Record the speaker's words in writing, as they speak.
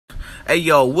Hey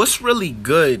yo, what's really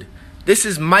good? This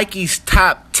is Mikey's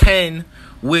Top 10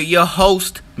 with your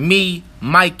host, me,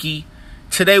 Mikey.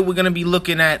 Today we're going to be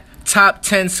looking at top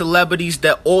 10 celebrities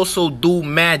that also do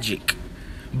magic.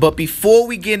 But before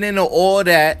we get into all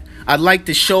that, I'd like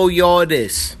to show y'all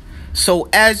this. So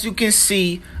as you can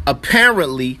see,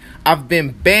 apparently I've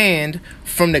been banned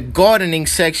from the gardening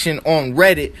section on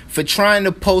Reddit for trying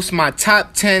to post my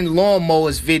top 10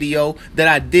 lawnmowers video that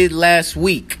I did last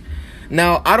week.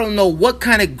 Now, I don't know what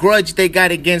kind of grudge they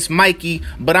got against Mikey,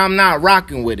 but I'm not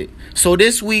rocking with it. So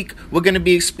this week, we're going to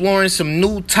be exploring some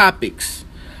new topics.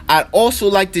 I'd also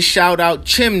like to shout out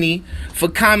Chimney for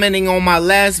commenting on my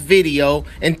last video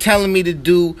and telling me to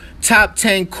do top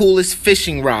 10 coolest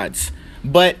fishing rods.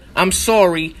 But I'm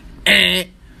sorry,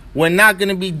 we're not going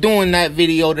to be doing that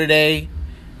video today.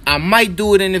 I might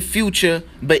do it in the future,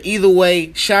 but either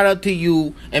way, shout out to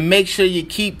you and make sure you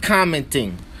keep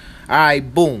commenting.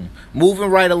 Alright, boom. Moving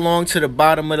right along to the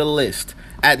bottom of the list.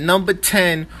 At number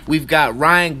 10, we've got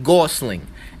Ryan Gosling.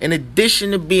 In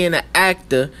addition to being an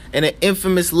actor and an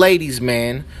infamous ladies'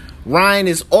 man, Ryan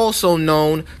is also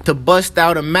known to bust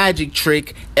out a magic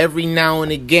trick every now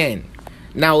and again.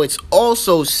 Now, it's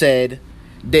also said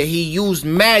that he used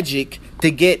magic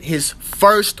to get his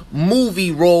first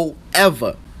movie role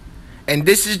ever. And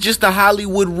this is just a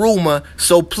Hollywood rumor,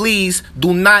 so please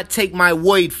do not take my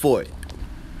word for it.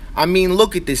 I mean,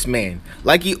 look at this man.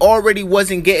 Like he already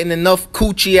wasn't getting enough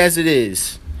coochie as it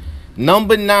is.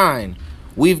 Number 9,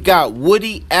 we've got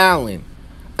Woody Allen,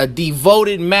 a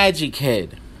devoted magic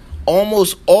head.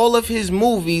 Almost all of his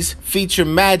movies feature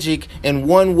magic in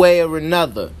one way or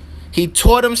another. He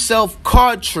taught himself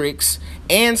card tricks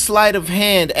and sleight of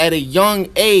hand at a young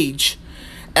age.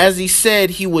 As he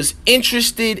said, he was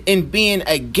interested in being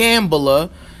a gambler,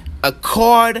 a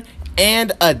card,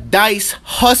 and a dice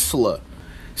hustler.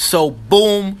 So,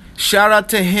 boom, shout out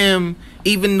to him,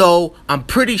 even though I'm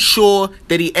pretty sure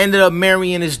that he ended up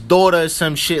marrying his daughter or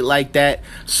some shit like that.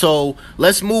 So,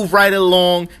 let's move right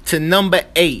along to number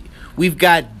 8. We've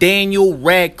got Daniel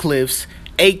Radcliffe's,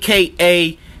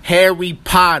 a.k.a. Harry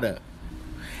Potter.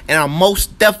 And I'm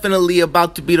most definitely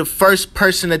about to be the first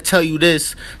person to tell you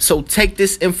this, so take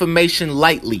this information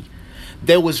lightly.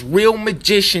 There was real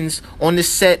magicians on the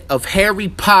set of Harry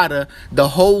Potter the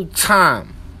whole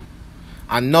time.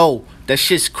 I know, that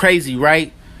shit's crazy,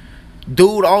 right?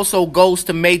 Dude also goes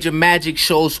to major magic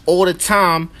shows all the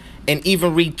time and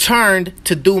even returned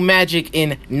to do magic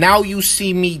in Now You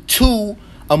See Me 2,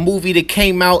 a movie that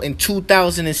came out in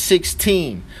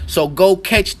 2016. So go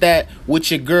catch that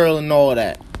with your girl and all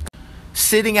that.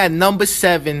 Sitting at number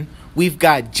 7, we've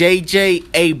got J.J.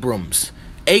 Abrams,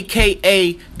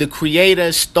 a.k.a. the creator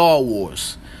of Star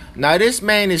Wars. Now this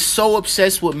man is so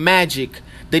obsessed with magic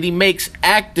that he makes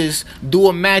actors do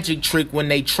a magic trick when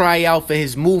they try out for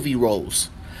his movie roles.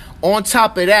 On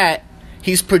top of that,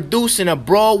 he's producing a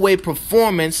Broadway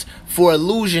performance for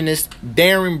illusionist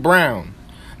Darren Brown.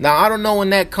 Now, I don't know when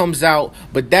that comes out,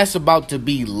 but that's about to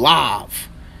be live.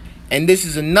 And this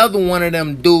is another one of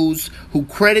them dudes who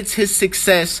credits his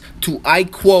success to, I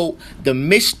quote, the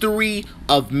mystery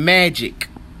of magic.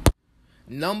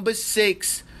 Number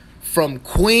 6, from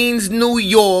Queens, New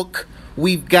York,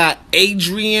 we've got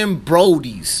Adrian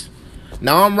Brody's.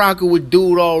 Now, I'm rocking with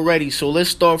dude already, so let's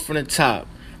start from the top.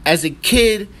 As a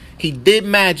kid, he did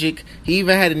magic. He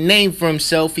even had a name for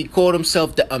himself. He called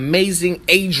himself the Amazing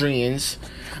Adrians.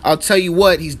 I'll tell you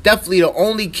what, he's definitely the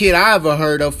only kid I ever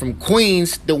heard of from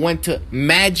Queens that went to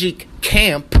magic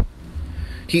camp.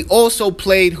 He also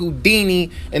played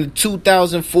Houdini in the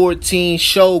 2014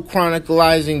 show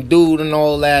chronicling Dude and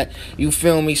all that. You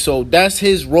feel me? So that's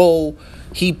his role.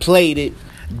 He played it.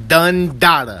 Done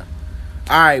data.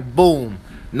 Alright, boom.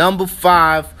 Number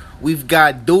 5, we've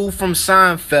got dude from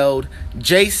Seinfeld,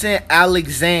 Jason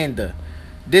Alexander.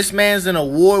 This man's an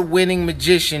award-winning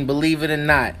magician, believe it or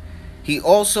not. He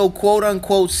also,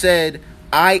 quote-unquote, said,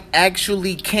 I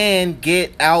actually can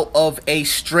get out of a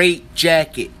straight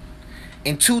jacket.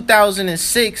 In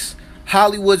 2006,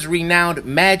 Hollywood's renowned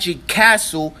Magic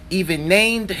Castle even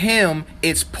named him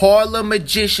its Parlor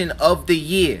Magician of the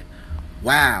Year.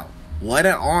 Wow, what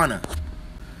an honor.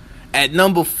 At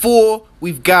number 4,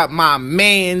 we've got my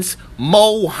man's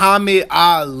Muhammad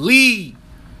Ali.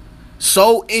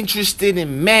 So interested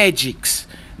in magics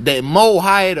that Mo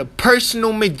hired a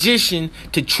personal magician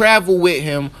to travel with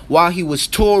him while he was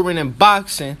touring and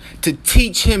boxing to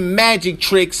teach him magic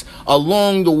tricks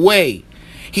along the way.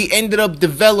 He ended up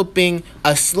developing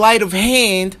a sleight of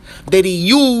hand that he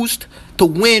used to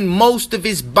win most of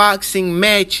his boxing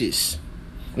matches.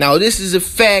 Now, this is a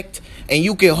fact, and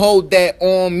you can hold that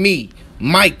on me,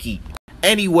 Mikey.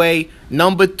 Anyway,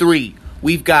 number 3,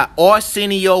 we've got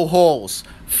Arsenio Halls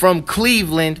from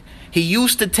Cleveland. He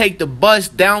used to take the bus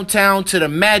downtown to the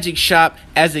magic shop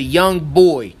as a young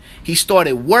boy. He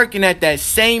started working at that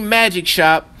same magic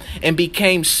shop and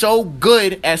became so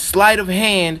good at sleight of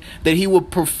hand that he would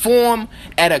perform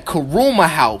at a Kuruma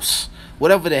house,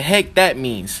 whatever the heck that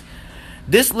means.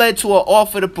 This led to an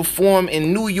offer to perform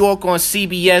in New York on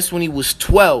CBS when he was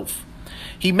 12.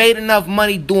 He made enough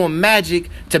money doing magic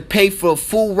to pay for a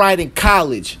full ride in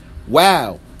college.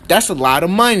 Wow, that's a lot of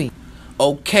money.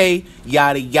 Okay,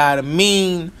 yada yada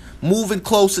mean. Moving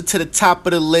closer to the top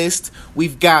of the list,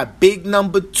 we've got big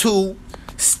number 2,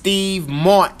 Steve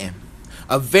Martin,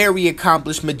 a very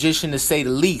accomplished magician to say the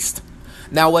least.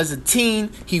 Now, as a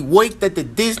teen, he worked at the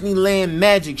Disneyland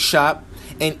magic shop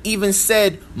and even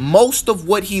said most of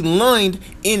what he learned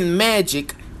in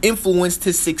magic influenced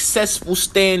his successful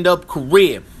stand-up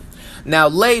career. Now,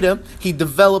 later, he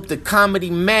developed a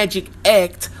comedy magic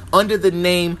act under the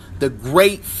name The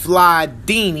Great Fly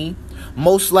Dini,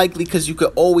 most likely because you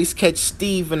could always catch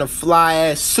Steve in a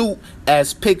fly-ass suit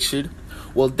as pictured.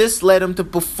 Well, this led him to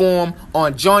perform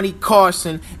on Johnny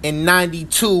Carson in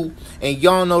 '92, and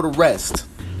y'all know the rest.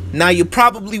 Now, you're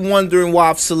probably wondering why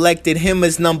I've selected him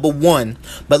as number 1,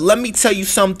 but let me tell you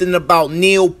something about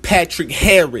Neil Patrick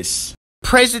Harris,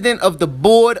 president of the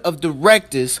board of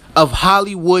directors of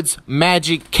Hollywood's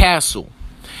Magic Castle.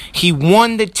 He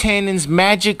won the Tannen's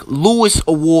Magic Lewis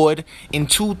Award in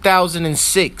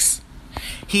 2006.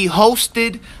 He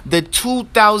hosted the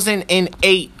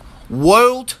 2008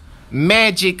 World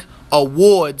Magic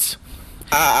Awards.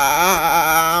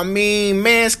 I mean,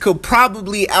 mans could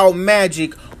probably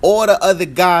out-magic all the other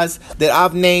guys that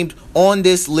I've named on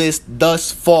this list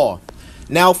thus far.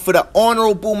 Now, for the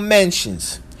honorable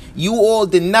mentions, you all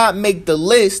did not make the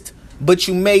list, but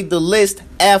you made the list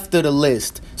after the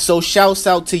list. So shouts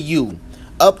out to you.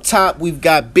 Up top, we've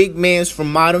got Big Mans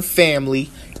from Modern Family.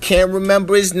 Can't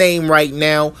remember his name right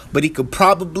now, but he could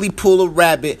probably pull a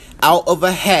rabbit out of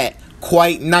a hat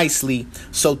quite nicely.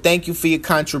 So thank you for your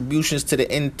contributions to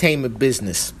the entertainment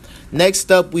business.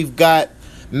 Next up, we've got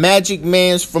Magic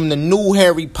Mans from the new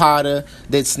Harry Potter.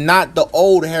 That's not the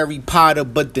old Harry Potter,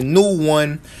 but the new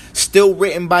one. Still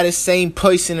written by the same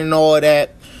person and all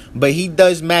that, but he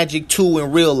does magic too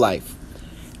in real life.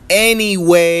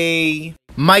 Anyway,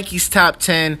 Mikey's Top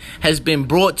 10 has been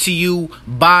brought to you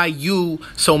by you,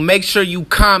 so make sure you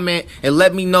comment and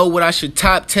let me know what I should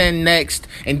top 10 next.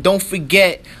 And don't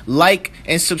forget, like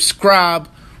and subscribe.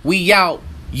 We out,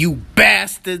 you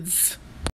bastards.